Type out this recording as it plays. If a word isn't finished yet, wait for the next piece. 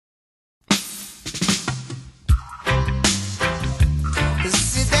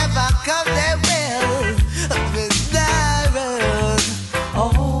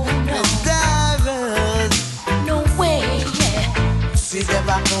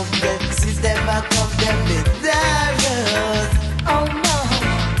come there, see them a come there with nervous. Oh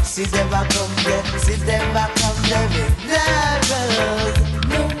no, See them a come there, see them a come there with nervous.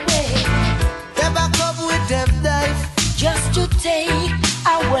 no way. Them a come with them knife. Just to take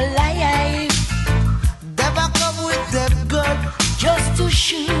our life. Them a come with them gun. Just to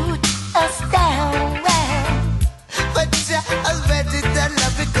shoot us down. But yeah, already done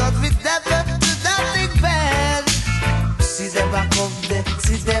love because we never do nothing bad. See them a come there,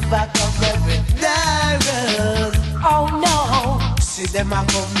 see them a come there with nervous. Oh no, See them a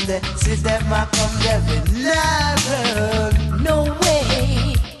come there, see them a come there with nervous. no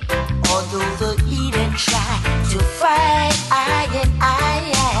way. Although the heathen try to fight I and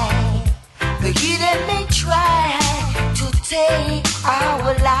I, the heathen may try to take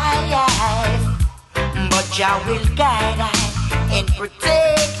our life, but Jah will guide I and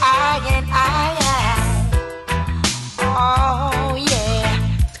protect I and I. Oh yeah.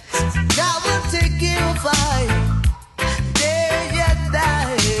 God will take you fight day and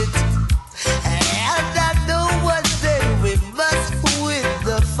night. And I know one day we must win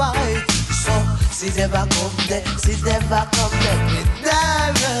the fight. So see them a come there, see them a come there with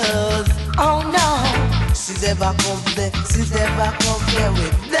nervous. Oh no, See them a come there, see them a come there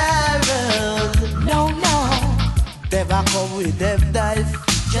with nervous. no, no. Them a come with them knife.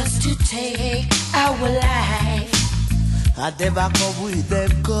 Just to take our life. And them a come with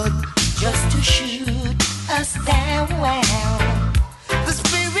them gun. Just to shoot us down. The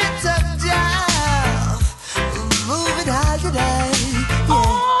spirit of Jah moving high today. Yeah.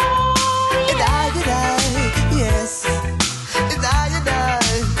 Oh, And I, yes, and I,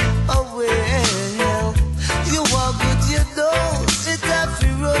 oh well. You walk with your nose, it's a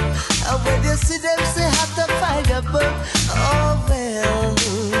free road. And when you see them, say have to find a burn. Oh well.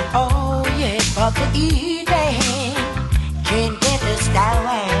 oh yeah, but the evening can't get us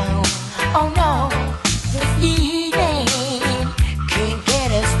down. Oh no, the evening can't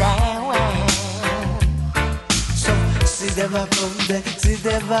get us down. So see them a come there, see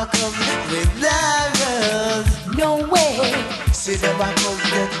them a come there with nervous. No way, See them a come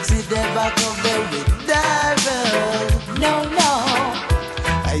there, see them a come there with nervous. no, no.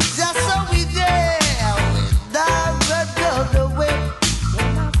 I just saw we there with nervous gone away.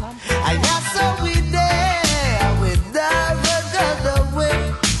 I just saw we there with nervous gone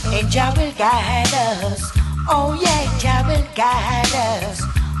away. And Jah will guide us. Oh yeah, Jah will guide us.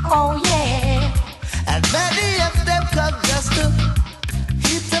 Oh yeah. And many of them come just to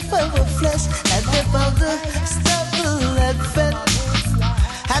eat up our flesh and live on the stubble and fed.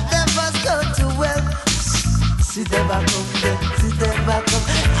 And them must go to well. See them a come there, see them a come.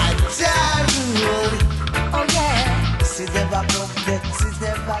 And Jah rule. Oh yeah. See them a come there, see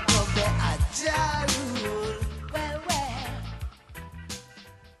them a come.